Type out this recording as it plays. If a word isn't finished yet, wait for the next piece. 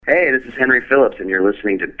Hey, this is Henry Phillips, and you're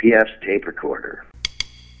listening to PF's Tape Recorder.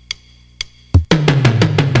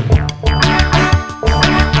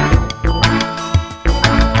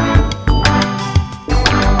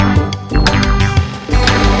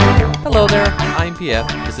 Hello there, I'm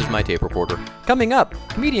PF. This is my tape recorder. Coming up,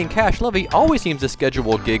 comedian Cash Levy always seems to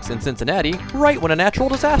schedule gigs in Cincinnati right when a natural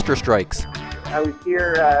disaster strikes. I was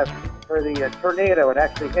here for the tornado. It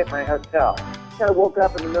actually hit my hotel. Kind of woke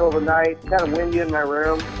up in the middle of the night, kind of windy in my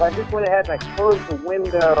room. So I just went ahead and I closed the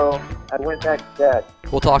window and went back to bed.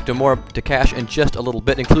 We'll talk to Cash in just a little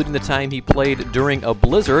bit, including the time he played during a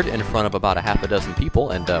blizzard in front of about a half a dozen people,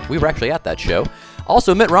 and we were actually at that show.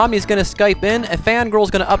 Also, Mitt Romney's going to Skype in, and Fangirl's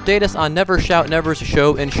going to update us on Never Shout Never's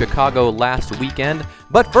show in Chicago last weekend.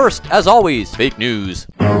 But first, as always, fake news.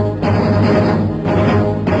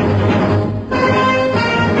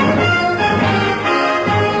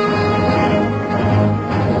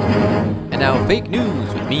 Now, fake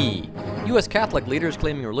news with me. U.S. Catholic leaders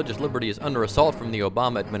claiming religious liberty is under assault from the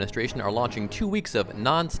Obama administration are launching 2 weeks of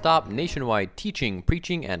non-stop nationwide teaching,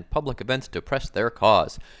 preaching, and public events to press their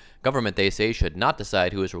cause. Government, they say, should not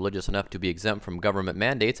decide who is religious enough to be exempt from government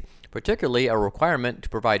mandates, particularly a requirement to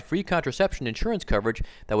provide free contraception insurance coverage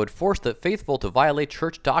that would force the faithful to violate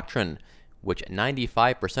church doctrine, which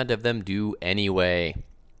 95% of them do anyway.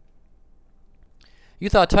 You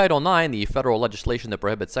thought Title IX, the federal legislation that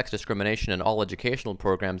prohibits sex discrimination in all educational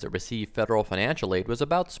programs that receive federal financial aid, was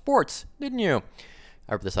about sports, didn't you?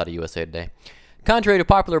 I read this out of USA Today. Contrary to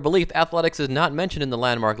popular belief, athletics is not mentioned in the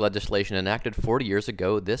landmark legislation enacted 40 years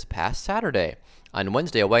ago this past Saturday. On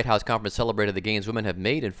Wednesday, a White House conference celebrated the gains women have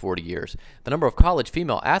made in 40 years. The number of college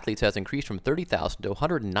female athletes has increased from 30,000 to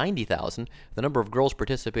 190,000. The number of girls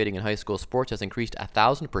participating in high school sports has increased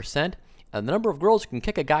 1,000%. And the number of girls who can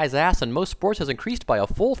kick a guy's ass in most sports has increased by a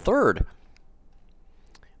full third.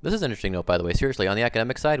 This is an interesting note, by the way. Seriously, on the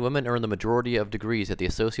academic side, women earn the majority of degrees at the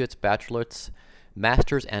associate's, bachelor's,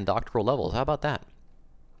 master's, and doctoral levels. How about that?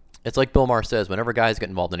 It's like Bill Maher says, whenever guys get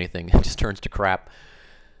involved in anything, it just turns to crap.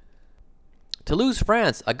 Toulouse,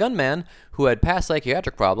 France. A gunman who had past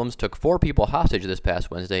psychiatric problems took 4 people hostage this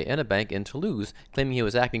past Wednesday in a bank in Toulouse, claiming he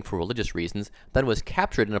was acting for religious reasons, then was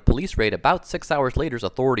captured in a police raid about 6 hours later,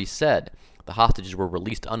 authorities said. The hostages were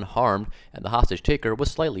released unharmed, and the hostage taker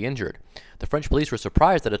was slightly injured. The French police were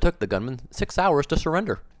surprised that it took the gunman 6 hours to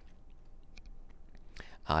surrender.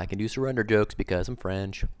 I can do surrender jokes because I'm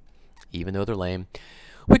French, even though they're lame.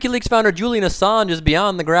 WikiLeaks founder Julian Assange is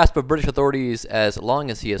beyond the grasp of British authorities as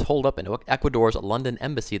long as he is holed up in Ecuador's London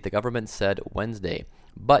embassy, the government said Wednesday.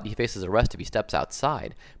 But he faces arrest if he steps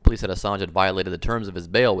outside. Police said Assange had violated the terms of his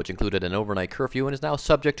bail, which included an overnight curfew, and is now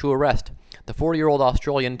subject to arrest. The 40-year-old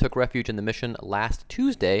Australian took refuge in the mission last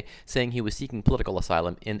Tuesday, saying he was seeking political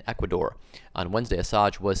asylum in Ecuador. On Wednesday,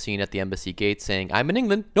 Assange was seen at the embassy gate saying, "I'm in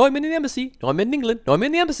England. No, I'm in the embassy. No, I'm in England. No, I'm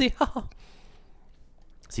in the embassy." So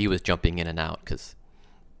he was jumping in and out because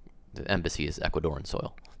the embassy is Ecuadorian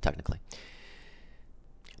soil, technically.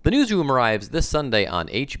 The Newsroom arrives this Sunday on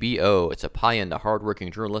HBO. It's a pie-in to hard-working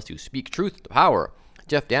journalists who speak truth to power.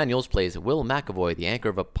 Jeff Daniels plays Will McAvoy, the anchor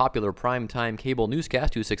of a popular primetime cable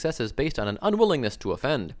newscast whose success is based on an unwillingness to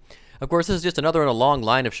offend. Of course, this is just another in a long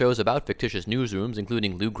line of shows about fictitious newsrooms,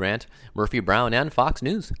 including Lou Grant, Murphy Brown, and Fox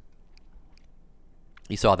News.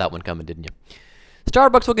 You saw that one coming, didn't you?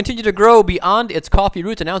 Starbucks will continue to grow beyond its coffee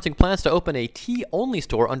roots, announcing plans to open a tea-only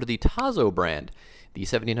store under the Tazo brand. The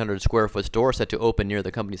 1,700-square-foot store, set to open near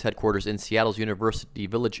the company's headquarters in Seattle's University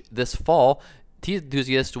Village this fall, tea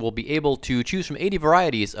enthusiasts will be able to choose from 80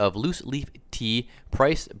 varieties of loose-leaf tea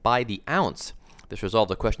priced by the ounce. This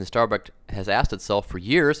resolved a question Starbucks has asked itself for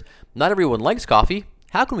years. Not everyone likes coffee.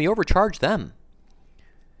 How can we overcharge them?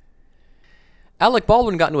 Alec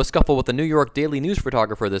Baldwin got into a scuffle with a New York Daily News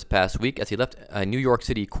photographer this past week as he left a New York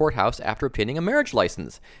City courthouse after obtaining a marriage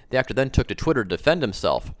license. The actor then took to Twitter to defend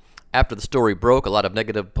himself. After the story broke, a lot of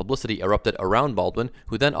negative publicity erupted around Baldwin,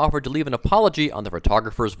 who then offered to leave an apology on the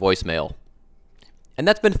photographer's voicemail. And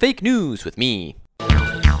that's been fake news with me.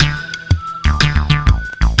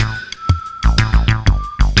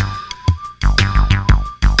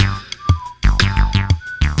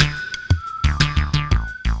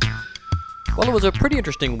 Well, it was a pretty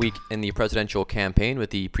interesting week in the presidential campaign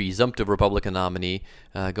with the presumptive Republican nominee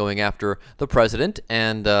going after the president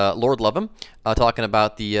and Lord love him, talking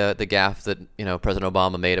about the gaffe that President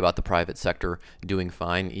Obama made about the private sector doing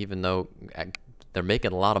fine, even though they're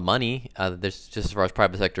making a lot of money. There's just as far as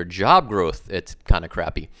private sector job growth, it's kind of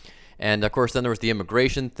crappy. And of course, then there was the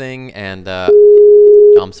immigration thing. And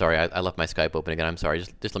I'm sorry, I left my Skype open again. I'm sorry.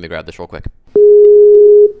 Just let me grab this real quick.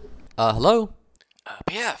 Hello.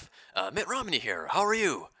 PF. Mitt Romney here. How are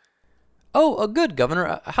you? Oh, good,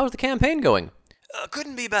 Governor. How's the campaign going?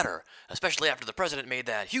 Couldn't be better, especially after the president made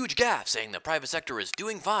that huge gaffe saying the private sector is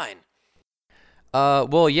doing fine.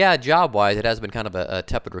 Well, yeah, job-wise, it has been kind of a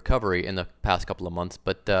tepid recovery in the past couple of months,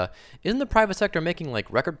 but isn't the private sector making,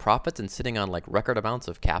 like, record profits and sitting on, like, record amounts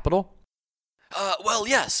of capital? Well,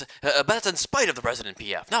 yes, but that's in spite of the president,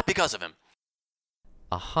 PF, not because of him.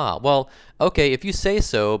 Aha. Well, okay, if you say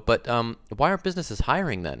so, but why aren't businesses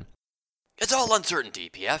hiring then? It's all uncertainty,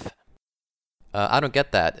 PF. I don't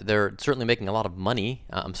get that. They're certainly making a lot of money.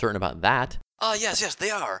 I'm certain about that. Yes, they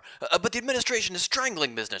are. But the administration is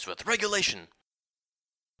strangling business with regulation.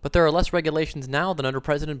 But there are less regulations now than under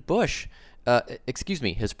President Bush. Excuse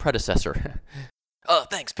me, his predecessor.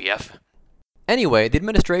 Thanks, PF. Anyway, the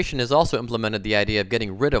administration has also implemented the idea of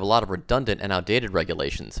getting rid of a lot of redundant and outdated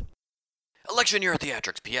regulations. Election year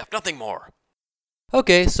theatrics, PF, nothing more.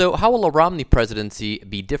 Okay, so how will a Romney presidency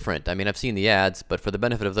be different? I mean, I've seen the ads, but for the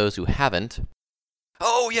benefit of those who haven't...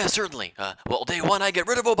 Oh, yes, certainly. Well, day one, I get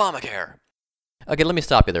rid of Obamacare. Okay, let me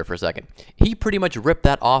stop you there for a second. He pretty much ripped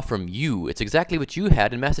that off from you. It's exactly what you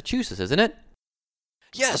had in Massachusetts, isn't it?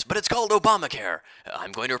 Yes, but it's called Obamacare.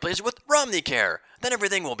 I'm going to replace it with Romneycare. Then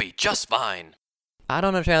everything will be just fine. I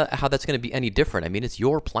don't understand how that's going to be any different. I mean, it's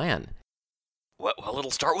your plan. Well, it'll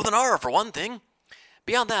start with an R for one thing.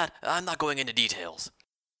 Beyond that, I'm not going into details.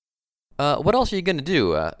 What else are you going to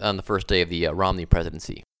do on the first day of the Romney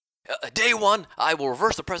presidency? Day one, I will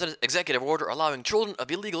reverse the president's executive order allowing children of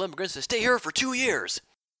illegal immigrants to stay here for 2 years.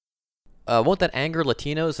 Won't that anger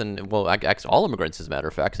Latinos and, well, actually all immigrants, as a matter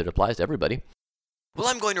of fact, 'cause it applies to everybody? Well,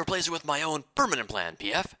 I'm going to replace it with my own permanent plan,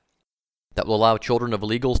 PF. That will allow children of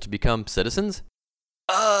illegals to become citizens?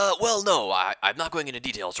 Well, no, I'm not going into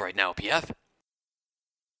details right now, PF.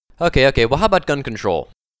 Okay, well, how about gun control?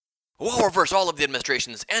 Well, I'll reverse all of the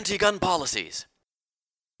administration's anti-gun policies.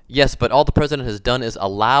 Yes, but all the president has done is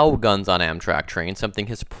allow guns on Amtrak trains, something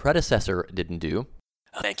his predecessor didn't do.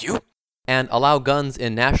 Thank you. And allow guns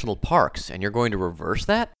in national parks, and you're going to reverse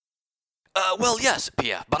that? Well, yes,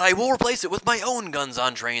 PF, but I will replace it with my own guns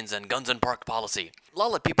on trains and guns in park policy.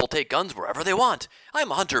 I'll let people take guns wherever they want.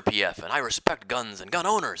 I'm a hunter, PF, and I respect guns and gun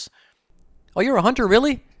owners. Oh, you're a hunter,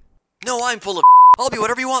 really? No, I'm full of I'll be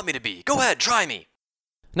whatever you want me to be. Go ahead, try me.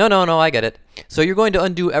 No, I get it. So you're going to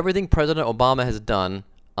undo everything President Obama has done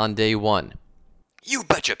on day one? You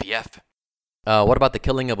betcha, PF. What about the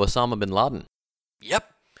killing of Osama bin Laden? Yep.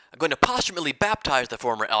 I'm going to posthumously baptize the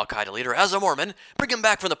former Al-Qaeda leader as a Mormon, bring him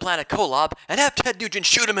back from the planet Kolob, and have Ted Nugent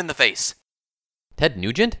shoot him in the face. Ted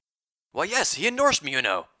Nugent? Why, yes, he endorsed me, you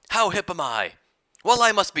know. How hip am I? Well,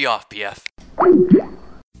 I must be off, PF.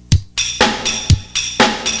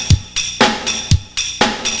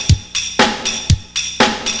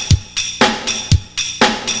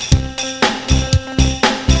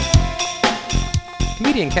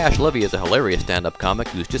 Comedian Cash Levy is a hilarious stand-up comic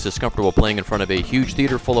who's just as comfortable playing in front of a huge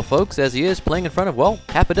theater full of folks as he is playing in front of, well,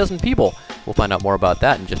 half a dozen people. We'll find out more about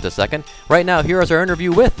that in just a second. Right now, here is our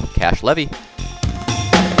interview with Cash Levy.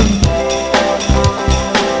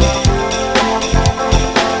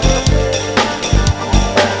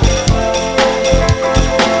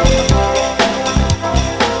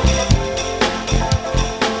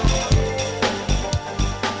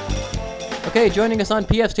 Okay, joining us on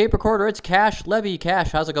PF's tape recorder, it's Cash Levy.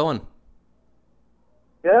 Cash, how's it going?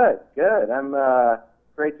 Good. I'm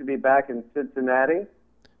great to be back in Cincinnati.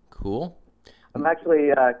 Cool. I'm actually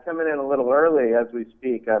coming in a little early as we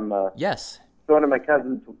speak. I'm Yes. going to my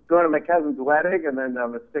cousin's wedding, and then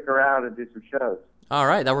I'm gonna stick around and do some shows. All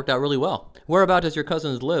right, that worked out really well. Whereabout does your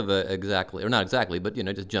cousins live exactly, or not exactly, but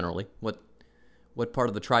just generally? What part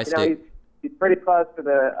of the tri-state? He's pretty close to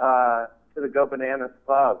the Go Bananas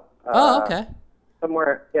Club. Okay.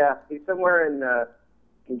 He's somewhere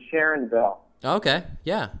in Sharonville. Okay,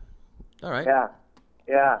 yeah. All right.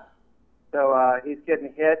 Yeah. So he's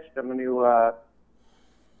getting hitched. I'm going to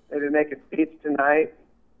maybe make a speech tonight,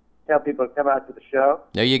 tell people to come out to the show.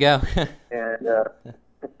 There you go. And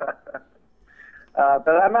but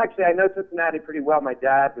I know Cincinnati pretty well. My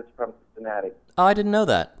dad was from Cincinnati. Oh, I didn't know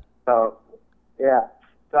that. So, yeah.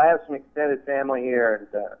 So I have some extended family here,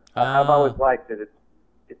 and I've always liked it.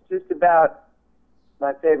 It's just about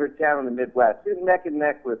my favorite town in the Midwest. It's neck and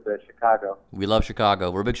neck with Chicago. We love Chicago.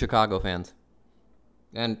 We're big Chicago fans.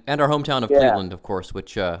 And our hometown of Cleveland, of course,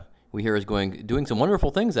 which we hear is doing some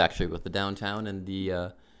wonderful things, actually, with the downtown and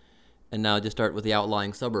and now just start with the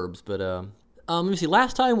outlying suburbs. But let me see.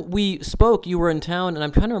 Last time we spoke, you were in town, and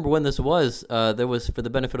I'm trying to remember when this was. There was, for the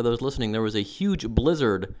benefit of those listening, there was a huge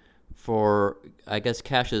blizzard for, I guess,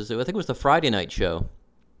 Cash's, I think it was the Friday night show.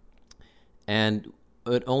 And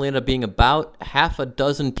it only ended up being about half a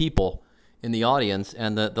dozen people in the audience,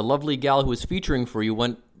 and the lovely gal who was featuring for you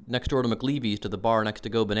went next door to McLeavy's, to the bar next to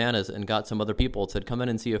Go Bananas, and got some other people and said, come in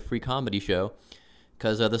and see a free comedy show,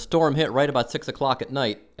 because the storm hit right about 6 o'clock at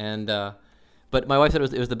night. And but my wife said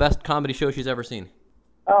it was the best comedy show she's ever seen.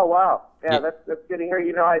 Oh, wow. Yeah, Yeah. That's good to hear.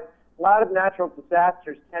 You know, a lot of natural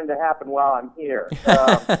disasters tend to happen while I'm here.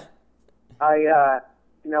 I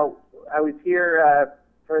was here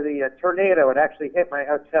for the tornado. It actually hit my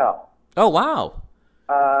hotel. Oh, wow.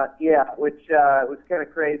 Which was kind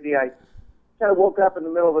of crazy. I kind of woke up in the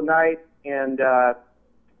middle of the night and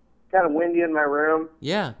kind of windy in my room.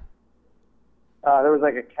 Yeah. There was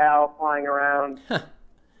like a cow flying around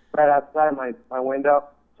right outside my window.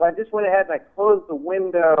 So I just went ahead and I closed the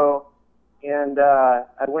window and I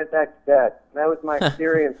went back to bed. And that was my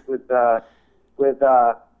experience with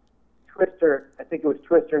Twister. I think it was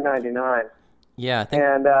Twister 99. Yeah, I think.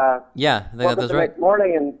 And Yeah, woke up that's the right. next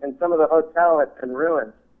morning and some of the hotel had been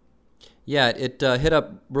ruined. Yeah, it hit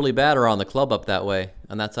up really bad around the club up that way,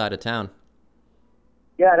 on that side of town.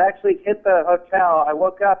 Yeah, it actually hit the hotel. I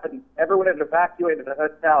woke up and everyone had evacuated the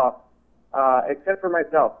hotel except for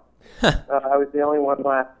myself. I was the only one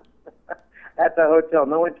left at the hotel.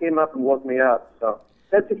 No one came up and woke me up. So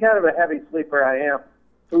that's the kind of a heavy sleeper I am.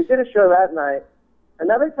 So we did a show that night.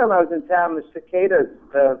 Another time I was in town, the cicadas.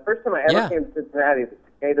 The first time I ever came to Cincinnati,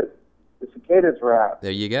 the cicadas were out.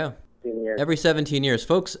 There you go. 17 years. Every 17 years.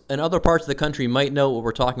 Folks in other parts of the country might know what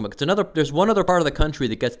we're talking about. There's one other part of the country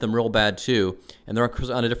that gets them real bad too, and they're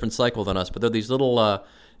on a different cycle than us, but they're these little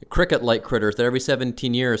cricket-like critters that every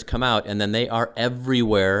 17 years come out, and then they are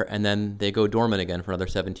everywhere, and then they go dormant again for another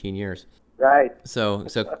 17 years. Right. So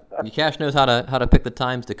Cash knows how to pick the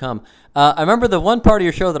times to come. I remember the one part of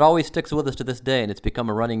your show that always sticks with us to this day, and it's become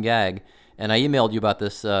a running gag, and I emailed you about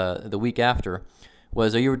this the week after,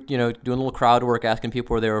 was you were doing a little crowd work, asking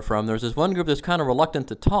people where they were from. There was this one group that's kind of reluctant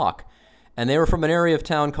to talk, and they were from an area of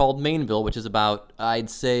town called Mainville, which is about, I'd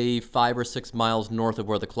say, 5 or 6 miles north of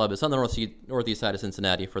where the club is. It's on the northeast side of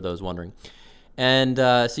Cincinnati, for those wondering. And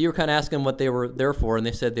so you were kind of asking what they were there for, and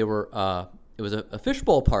they said they were it was a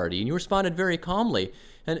fishbowl party, and you responded very calmly.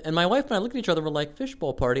 And my wife and I looked at each other and were like,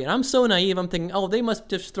 fishbowl party? And I'm so naive, I'm thinking, oh, they must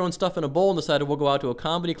have just thrown stuff in a bowl and decided we'll go out to a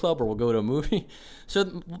comedy club or we'll go to a movie.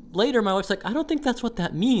 So later my wife's like, I don't think that's what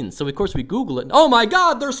that means. So of course we Google it, and oh my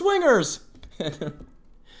God, they're swingers!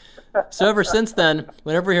 So ever since then,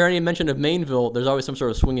 whenever we hear any mention of Mainville, there's always some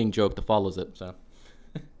sort of swinging joke that follows it. So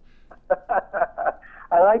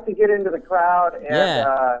I like to get into the crowd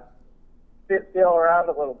and feel around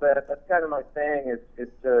a little bit. That's kind of my thing, is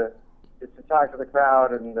to talk to the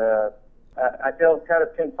crowd, and I feel kind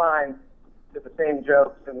of confined to the same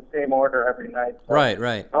jokes in the same order every night. So Right.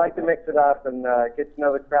 I like to mix it up and get to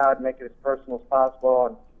know the crowd, make it as personal as possible.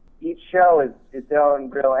 And each show is its own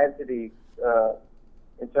real entity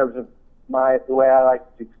in terms of the way I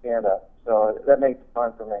like to do stand-up. So that makes it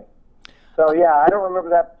fun for me. So yeah, I don't remember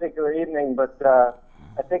that particular evening, but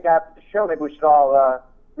I think after the show, maybe we should all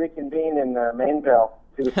reconvene in Mainville,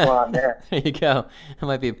 see what's going on there. There you go. It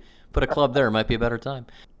might be put a club there. It might be a better time.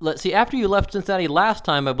 Let's see. After you left Cincinnati last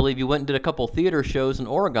time, I believe you went and did a couple theater shows in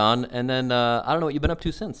Oregon, and then I don't know what you've been up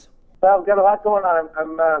to since. Well, I've got a lot going on.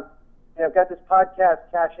 I've got this podcast,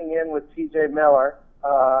 Cashing In with T.J. Miller.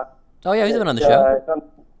 Oh yeah, he's been on the show. It's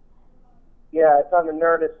on the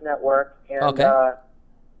Nerdist Network. And, Okay.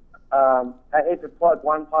 I hate to plug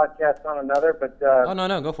one podcast on another, but Oh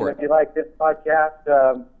no, go for if it. you like this podcast,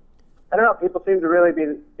 I don't know. People seem to really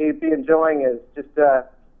be enjoying it. It's just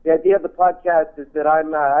the idea of the podcast is that I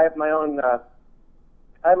have my own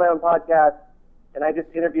podcast, and I just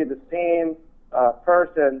interview the same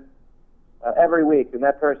person every week, and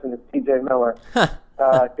that person is T.J. Miller,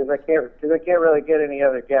 because I can't really get any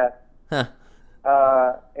other guest.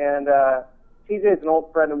 And TJ is an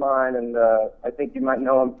old friend of mine, and I think you might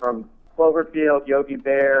know him from Cloverfield, Yogi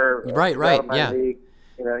Bear. Right, yeah. League.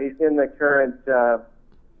 He's in the current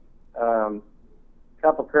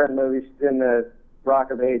couple current movies. He's in the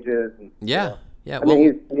Rock of Ages. And, Yeah. I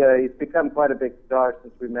mean, he's become quite a big star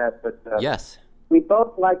since we met. But Yes. we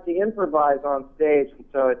both like to improvise on stage, and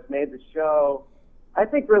so it's made the show, I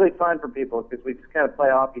think, really fun for people because we just kind of play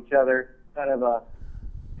off each other, kind of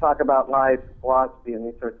talk about life, philosophy, and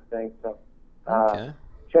these sorts of things. So. Okay.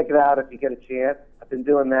 Check it out if you get a chance. I've been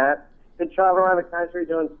doing that. Been traveling around the country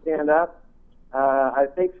doing stand-up. I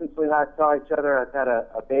think since we last saw each other, I've had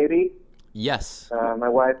a baby. Yes. My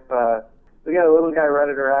wife, we got a little guy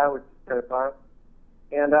running around, which is kind of fun.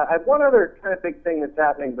 And I have one other kind of big thing that's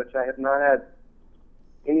happening, which I have not had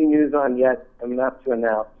any news on yet, enough to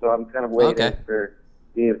announce. So I'm kind of waiting for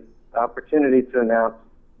the opportunity to announce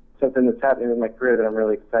something that's happening in my career that I'm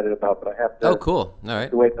really excited about, but I have to. Oh, cool. All right.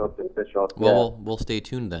 To wait till it's official. Well, we'll stay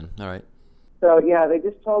tuned then. All right. So yeah, they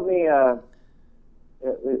just told me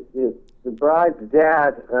the bride's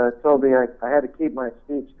dad told me I had to keep my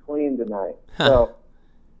speech clean tonight. So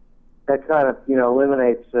that kind of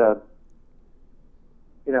eliminates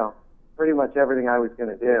pretty much everything I was going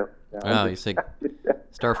to do. Oh, you say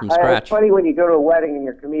start from It's scratch. funny when you go to a wedding and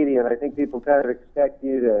you're a comedian. I think people kind of expect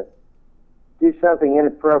you to do something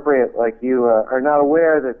inappropriate, like you are not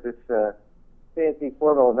aware that this fancy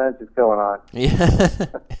formal event is going on. Yeah,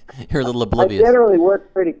 you're a little I oblivious. generally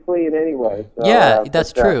work pretty clean anyway. So, Yeah,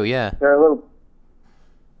 that's but, true. Yeah. They're a little,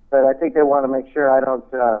 but I think they want to make sure I don't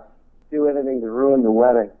do anything to ruin the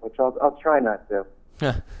wedding, which I'll try not to.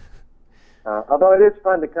 Although it is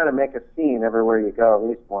fun to kind of make a scene everywhere you go, at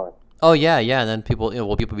least once. Oh yeah, yeah. And then people,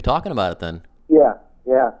 will people be talking about it then? Yeah,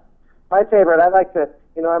 yeah. My favorite, I like to,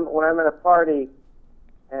 when I'm at a party,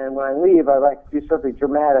 and when I leave, I like to do something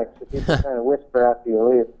dramatic so people kind of whisper after you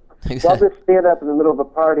leave. Exactly. So I'll just stand up in the middle of a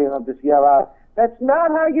party and I'll just yell out, "That's not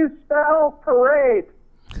how you spell parade!"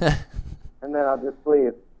 And then I'll just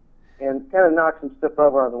leave and kind of knock some stuff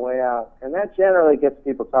over on the way out. And that generally gets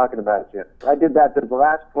people talking about you. I did that to the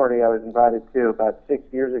last party I was invited to about 6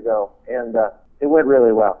 years ago, and it went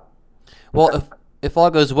really well. Well, if all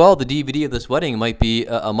goes well, the DVD of this wedding might be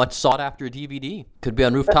a much sought-after DVD. Could be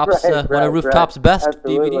on Rooftops, one of Rooftops' best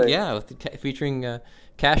Absolutely. DVD. Yeah, featuring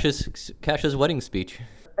Cash's wedding speech.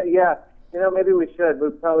 Yeah, maybe we should.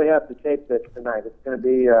 We'll probably have to tape this tonight. It's going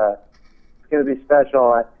to be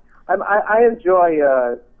special. I enjoy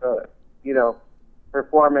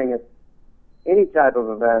performing at any type of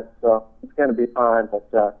event, so it's going to be fun.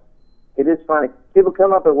 But it is funny. People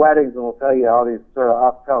come up at weddings and will tell you all these sort of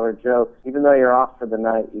off-color jokes. Even though you're off for the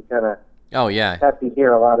night, you kind of have to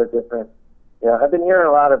hear a lot of different. Yeah, I've been hearing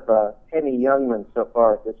a lot of Henny Youngman so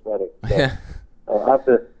far at this wedding. So Yeah. I'll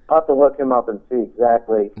have to look him up and see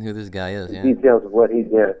exactly Who this guy is? the Yeah. details of what he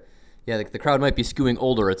did. Yeah. The crowd might be skewing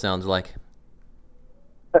older. It sounds like.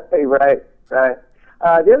 Right.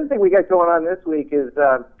 The other thing we got going on this week is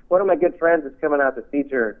one of my good friends is coming out to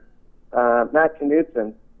feature Matt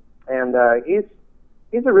Knutson, and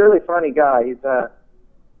he's a really funny guy. He's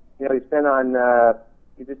he's been on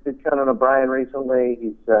he just did Conan O'Brien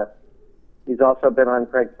recently. He's also been on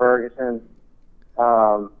Craig Ferguson.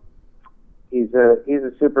 He's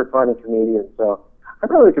a super funny comedian. So I'm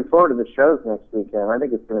really looking forward to the shows next weekend. I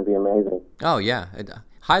think it's going to be amazing. Oh yeah,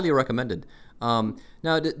 highly recommended.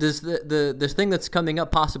 Now, does this thing that's coming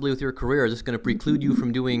up possibly with your career, is this going to preclude you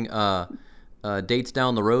from doing dates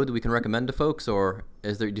down the road that we can recommend to folks, or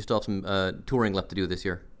do you still have some touring left to do this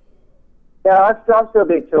year? Yeah, I'll still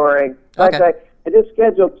be touring. Okay. I just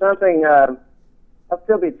scheduled something. I'll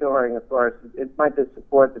still be touring, of course. It might just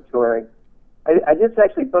support the touring. I just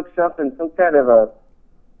actually booked some kind of a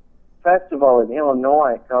festival in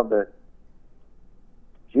Illinois called the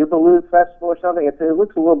Jubilee Festival or something. It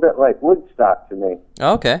looks a little bit like Woodstock to me.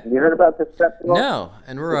 Okay. Have you heard about this festival? No,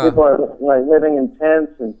 and we're People are like living in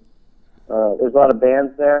tents, and there's a lot of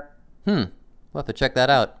bands there. We'll have to check that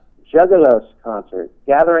out. Juggalos concert,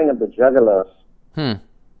 Gathering of the Juggalos.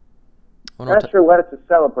 Not sure what it's a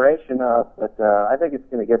celebration of, but I think it's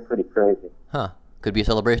going to get pretty crazy. Could be a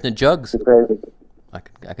celebration of jugs. Pretty crazy. I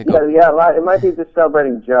could go. Yeah, it might be just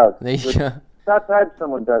celebrating jugs. It's Yeah. about time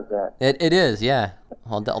someone does that. It is, yeah.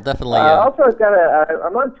 I'll definitely. Also,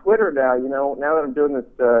 I'm on Twitter now. Now that I'm doing this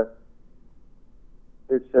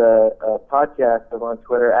podcast, I'm on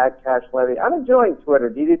Twitter @CashLevy. I'm enjoying Twitter.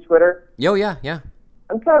 Do you do Twitter? Yeah.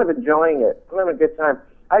 I'm kind of enjoying it. I'm having a good time.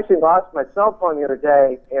 I actually lost my cell phone the other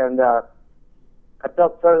day, and I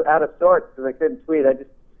felt sort of out of sorts because I couldn't tweet. I just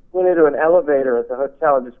went into an elevator at the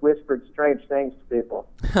hotel and just whispered strange things to people.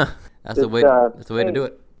 That's the way. That's the way to do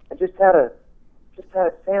it. I just had a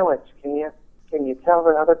sandwich. Can you tell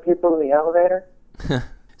the other people in the elevator?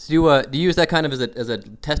 So do you use that kind of as a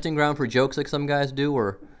testing ground for jokes like some guys do,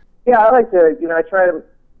 or? Yeah, I like to. I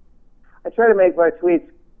try to make my tweets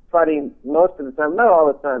funny most of the time. Not all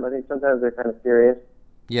the time. I think sometimes they're kind of serious.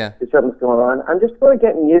 Yeah. If something's going on, I'm just sort of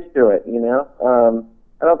getting used to it.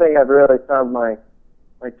 I don't think I've really found my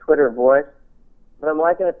Twitter voice, but I'm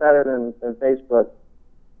liking it better than Facebook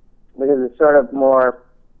because it's sort of more.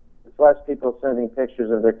 It's less people sending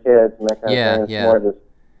pictures of their kids and that kind of thing. It's more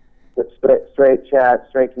just straight chat,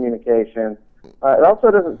 straight communication. It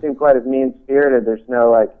also doesn't seem quite as mean-spirited. There's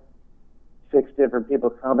no, 6 different people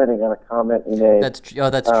commenting on a comment you made. That's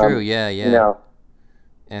true. Yeah.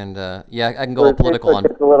 And I can go all political on.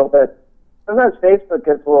 It's a little bit. Sometimes Facebook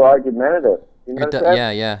gets a little argumentative. You know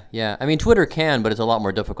Yeah. I mean, Twitter can, but it's a lot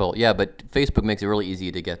more difficult. Yeah, but Facebook makes it really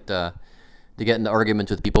easy to get to get into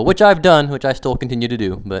arguments with people, which I've done, which I still continue to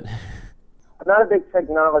do. But I'm not a big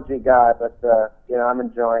technology guy, but I'm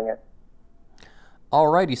enjoying it.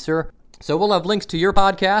 Alrighty, sir. So we'll have links to your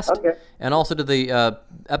podcast and also to the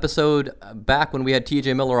episode back when we had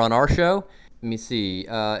TJ Miller on our show. Let me see.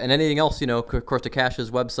 And anything else, of course, to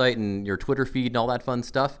Cash's website and your Twitter feed and all that fun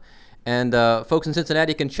stuff. And folks in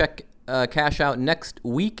Cincinnati can check Cash out next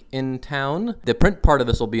week in town. The print part of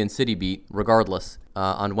this will be in City Beat, regardless,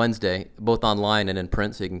 on Wednesday, both online and in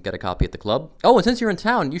print, so you can get a copy at the club. Oh, and since you're in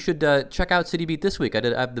town, you should check out City Beat this week.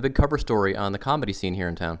 I have the big cover story on the comedy scene here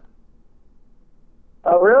in town.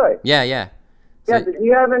 Oh, really? Yeah. Yeah, do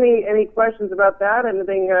you have any questions about that?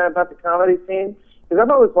 Anything about the comedy scene? Because I've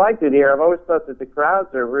always liked it here. I've always thought that the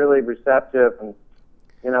crowds are really receptive,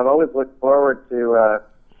 and I've always looked forward to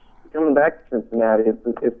coming back to Cincinnati.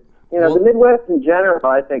 The Midwest in general,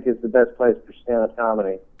 I think, is the best place for stand-up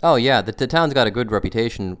comedy. Oh yeah, the town's got a good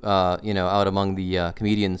reputation, out among the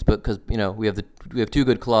comedians, but because we have two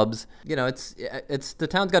good clubs. It's the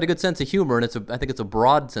town's got a good sense of humor, and I think it's a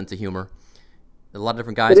broad sense of humor. A lot of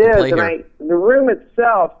different guys can play here. The room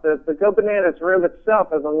itself, the Go Bananas room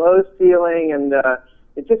itself, has a low ceiling, and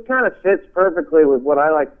it just kind of fits perfectly with what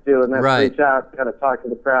I like to do, and that's reach out, kind of talk to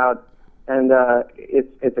the crowd. And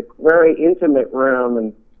it's a very intimate room,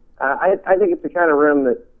 and I think it's the kind of room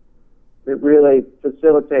that really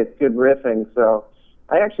facilitates good riffing. So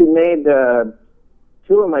I actually made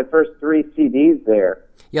 2 of my first 3 CDs there.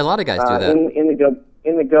 Yeah, a lot of guys do that.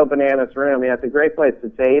 In the Go Bananas room. Yeah, it's a great place to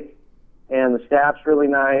tape. And the staff's really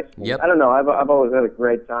nice. Yep. I don't know. I've always had a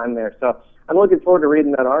great time there. So I'm looking forward to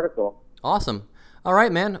reading that article. Awesome. All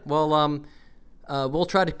right, man. Well, we'll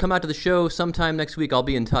try to come out to the show sometime next week. I'll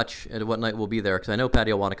be in touch at what night we'll be there, because I know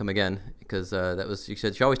Patty will want to come again, because she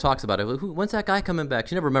said she always talks about it. When's that guy coming back?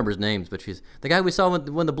 She never remembers names, but she's the guy we saw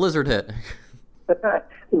when the blizzard hit. The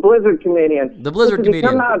Blizzard comedian. The Blizzard comedian.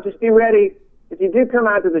 If you come out, just be ready. If you do come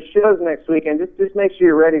out to the shows next weekend, just make sure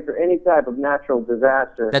you're ready for any type of natural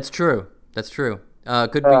disaster. That's true.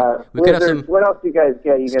 Could we could have some. What else do you guys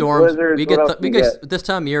get? You storms. Get blizzards. We get this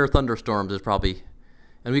time of year thunderstorms is probably,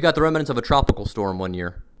 and we got the remnants of a tropical storm one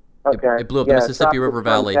year. Okay. It blew up the Mississippi River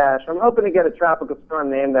Valley. Cash. I'm hoping to get a tropical storm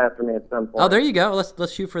named after me at some point. Oh, there you go.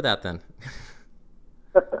 Let's shoot for that then.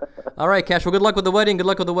 All right, Cash. Well, good luck with the wedding. Good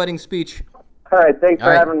luck with the wedding speech. All right. Thanks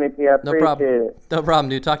for having me, P.F. No problem. No problem,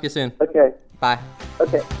 dude. Talk to you soon. Okay. Bye.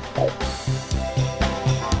 Okay. Bye.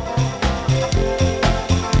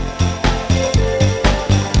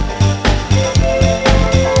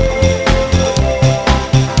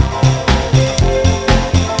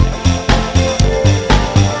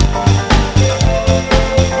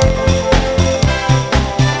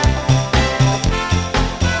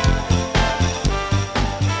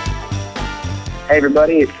 Hey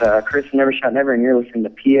everybody, it's Chris from Never Shot Never, and you're listening to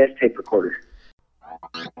PS Tape Recorder.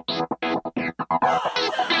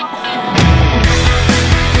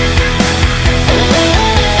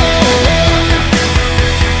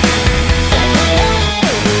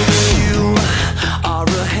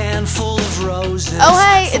 Oh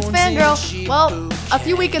hey, it's Fangirl. Well, a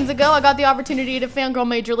few weekends ago I got the opportunity to fangirl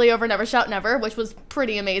majorly over Never Shout Never, which was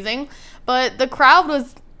pretty amazing. But the crowd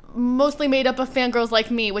was mostly made up of fangirls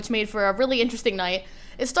like me, which made for a really interesting night.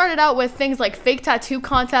 It started out with things like fake tattoo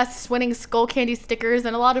contests, winning skull candy stickers,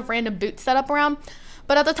 and a lot of random boots set up around.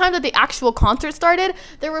 But at the time that the actual concert started,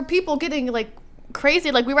 there were people getting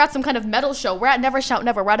crazy. We were at some kind of metal show. We're at Never Shout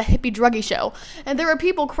Never. We're at a hippie druggy show. And there were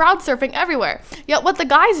people crowd surfing everywhere. Yet what the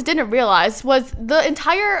guys didn't realize was the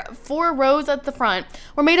entire 4 rows at the front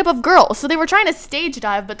were made up of girls. So they were trying to stage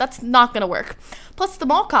dive, but that's not going to work. Plus the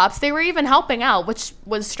mall cops, they were even helping out, which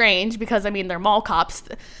was strange because, they're mall cops.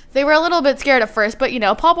 They were a little bit scared at first, but,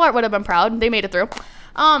 Paul Blart would have been proud. They made it through.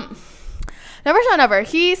 Never Shout Never.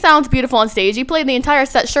 He sounds beautiful on stage. He played the entire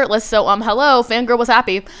set shirtless, so hello, Fangirl was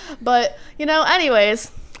happy. But,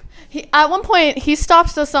 anyways, at one point he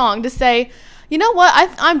stops the song to say, you know what,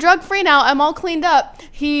 I'm drug free now, I'm all cleaned up.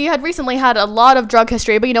 He had recently had a lot of drug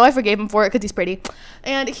history, but I forgave him for it because he's pretty.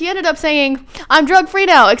 And he ended up saying, I'm drug free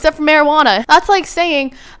now, except for marijuana. That's like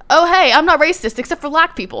saying, oh hey, I'm not racist, except for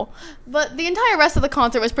black people. But the entire rest of the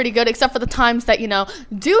concert was pretty good, except for the times that,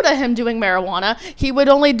 due to him doing marijuana, he would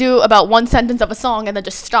only do about 1 sentence of a song and then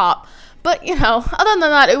just stop. But, other than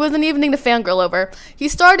that, it was an evening to fangirl over. He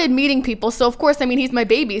started meeting people, so of course, he's my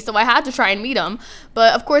baby, so I had to try and meet him.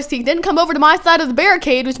 But, of course, he didn't come over to my side of the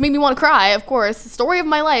barricade, which made me want to cry, of course. Story of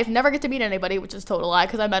my life, never get to meet anybody, which is a total lie,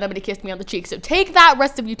 because I met him and he kissed me on the cheek. So take that,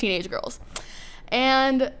 rest of you teenage girls.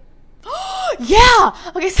 And, yeah!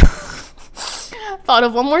 Okay, so Thought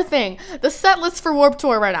of one more thing. The set list for Warped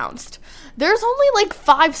Tour announced. There's only like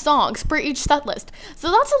 5 songs per each set list,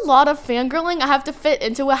 so that's a lot of fangirling I have to fit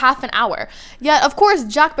into a half an hour. Yet, of course,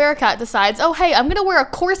 Jack Bearcat decides, oh hey, I'm gonna wear a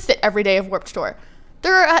corset every day of Warped Tour.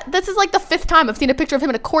 This is like the 5th time I've seen a picture of him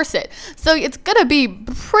in a corset, so it's gonna be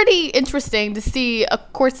pretty interesting to see a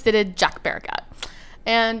corseted Jack Bearcat.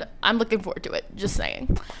 And I'm looking forward to it, just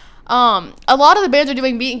saying. A lot of the bands are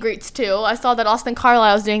doing meet and greets too. I saw that Austin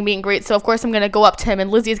Carlisle is doing meet and greets, so of course I'm going to go up to him, and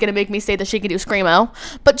Lizzie is going to make me say that she can do Screamo.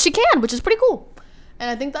 But she can, which is pretty cool. And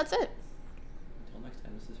I think that's it. Until next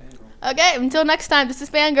time, this is Fangirl. Okay, until next time, this is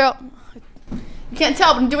Fangirl. You can't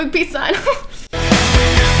tell, but I'm doing peace sign.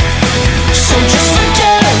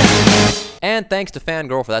 And thanks to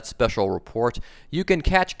Fangirl for that special report. You can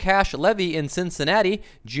catch Cash Levy in Cincinnati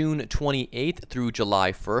June 28th through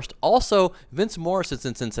July 1st. Also, Vince Morris is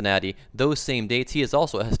in Cincinnati those same dates. He is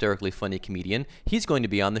also a hysterically funny comedian. He's going to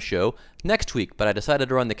be on the show next week, but I decided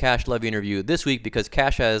to run the Cash Levy interview this week because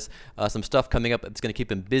Cash has some stuff coming up that's going to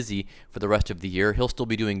keep him busy for the rest of the year. He'll still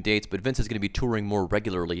be doing dates, but Vince is going to be touring more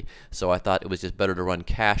regularly, so I thought it was just better to run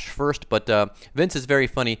Cash first. But Vince is very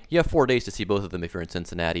funny. You have 4 days to see both of them if you're in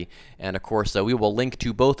Cincinnati, and of course we will link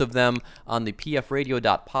to both of them on the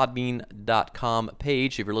pfradio.podbean.com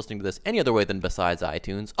page if you're listening to this any other way than besides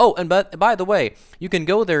iTunes. Oh, and by the way, you can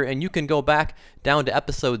go there and you can go back down to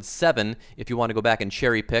episode 7 if you want to go back and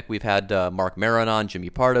cherry pick. We've had Mark Maron on, Jimmy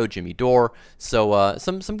Pardo, Jimmy Dore, so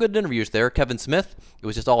some good interviews there. Kevin Smith, it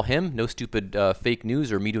was just all him, no stupid fake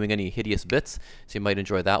news or me doing any hideous bits, so you might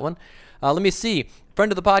enjoy that one. Let me see.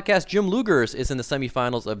 Friend of the podcast, Jim Lugers, is in the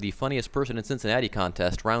semifinals of the Funniest Person in Cincinnati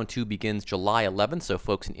contest. Round 2 begins July 11th, so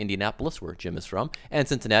folks in Indianapolis, where Jim is from, and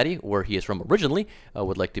Cincinnati, where he is from originally,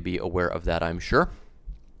 would like to be aware of that, I'm sure.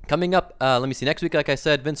 Coming up, let me see, next week, like I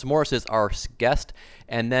said, Vince Morris is our guest,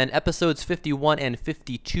 and then episodes 51 and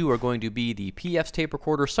 52 are going to be the PF's Tape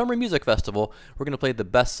Recorder Summer Music Festival. We're going to play the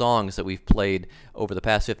best songs that we've played over the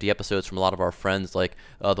past 50 episodes from a lot of our friends, like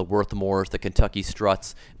the Worthmores, the Kentucky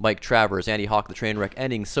Struts, Mike Travers, Andy Hawk, the Trainwreck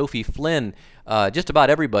Ending, Sophie Flynn. Just about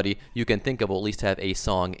everybody you can think of will at least have a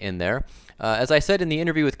song in there. As I said in the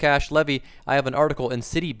interview with Cash Levy, I have an article in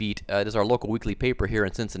City Beat. It is our local weekly paper here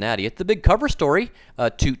in Cincinnati. It's the big cover story,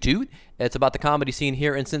 toot toot. It's about the comedy scene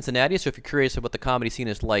here in Cincinnati, so if you're curious about what the comedy scene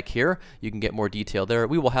is like here, you can get more detail there.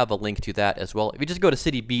 We will have a link to that as well. If you just go to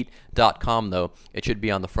citybeat.com, though, it should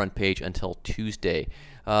be on the front page until Tuesday.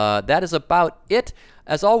 That is about it.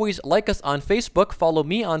 As always, like us on Facebook. Follow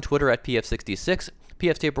me on Twitter at PF66.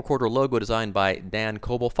 PF's Tape Recorder logo designed by Dan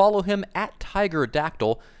Coble. Follow him at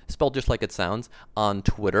Tigerdactyl, spelled just like it sounds, on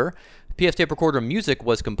Twitter. PF's Tape Recorder music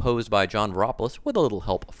was composed by John Veropoulos with a little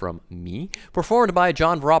help from me. Performed by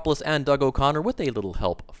John Veropoulos and Doug O'Connor with a little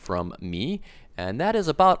help from me. And that is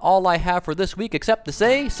about all I have for this week, except to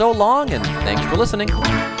say so long and thanks for listening.